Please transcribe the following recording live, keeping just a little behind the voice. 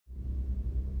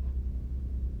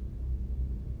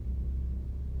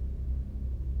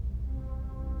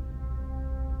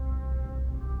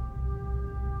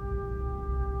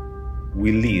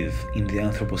We live in the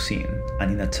Anthropocene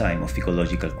and in a time of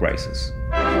ecological crisis.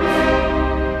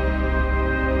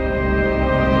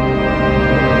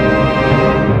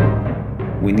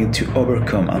 We need to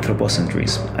overcome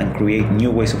anthropocentrism and create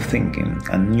new ways of thinking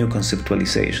and new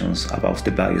conceptualizations about the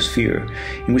biosphere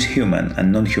in which human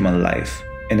and non-human life,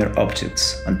 inert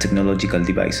objects, and technological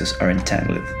devices are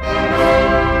entangled.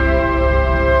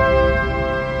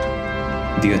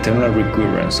 The eternal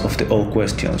recurrence of the old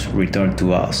questions return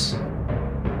to us.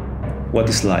 What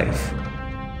is life?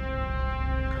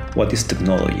 What is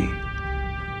technology?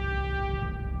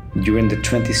 During the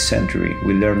 20th century,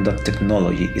 we learned that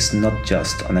technology is not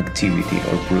just an activity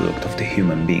or product of the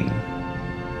human being.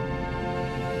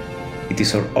 It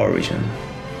is our origin.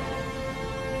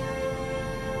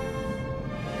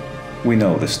 We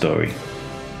know the story.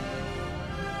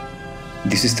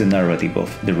 This is the narrative of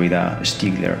Derrida,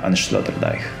 Stigler, and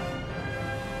Sloterdijk.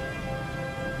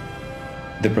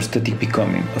 The prosthetic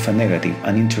becoming of a negative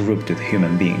and interrupted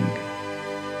human being.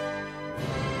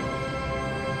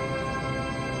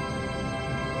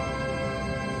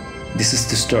 This is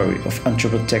the story of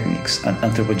anthropotechnics and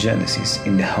anthropogenesis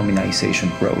in the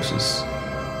hominization process.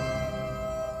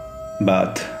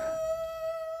 But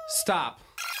stop.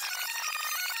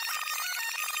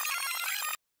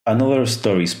 Another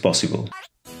story is possible.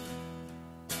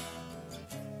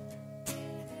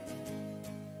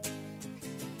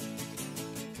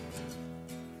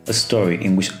 A story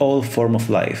in which all forms of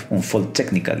life unfold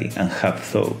technically and have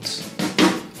thoughts.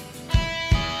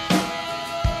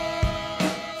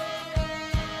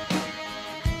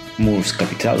 Moore's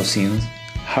Capitalocene,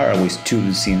 Haraway's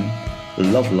Thulucene,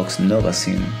 Lovelock's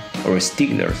Novacene, or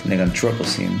Stigler's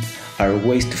Neganthropocene are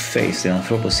ways to face the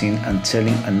Anthropocene and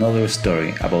telling another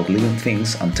story about living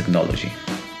things and technology.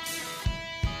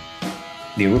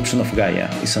 The eruption of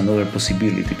Gaia is another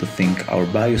possibility to think our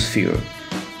biosphere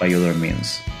by other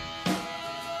means.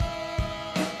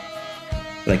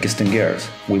 Like Stengers,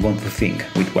 we want to think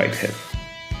with Whitehead.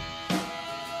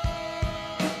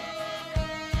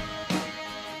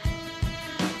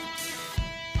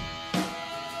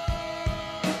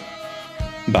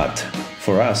 But,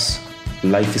 for us,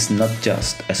 life is not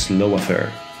just a slow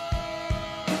affair.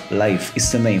 Life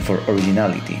is the name for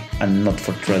originality and not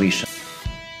for tradition.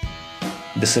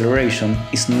 Deceleration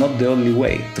is not the only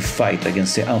way to fight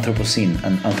against the Anthropocene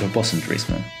and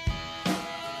anthropocentrism.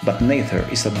 But neither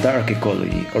is a dark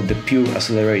ecology or the pure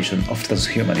acceleration of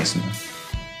transhumanism.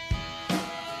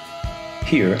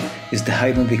 Here is the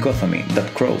hidden dichotomy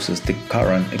that crosses the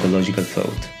current ecological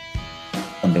thought.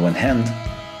 On the one hand,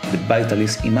 the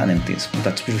vitalist immanentism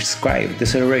that prescribes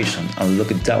deceleration and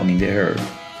lock it down in the air.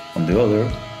 On the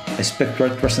other, a spectral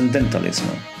transcendentalism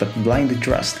that blindly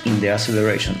trusts in the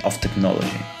acceleration of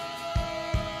technology.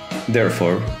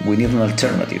 Therefore, we need an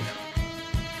alternative.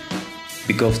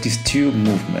 Because these two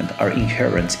movements are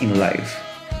inherent in life.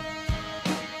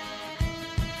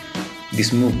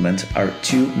 These movements are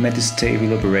two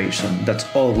metastable operations that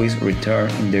always return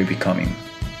in their becoming.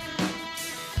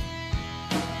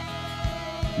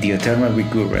 The eternal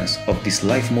recurrence of this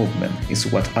life movement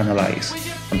is what analyzes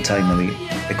Untimely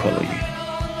Ecology.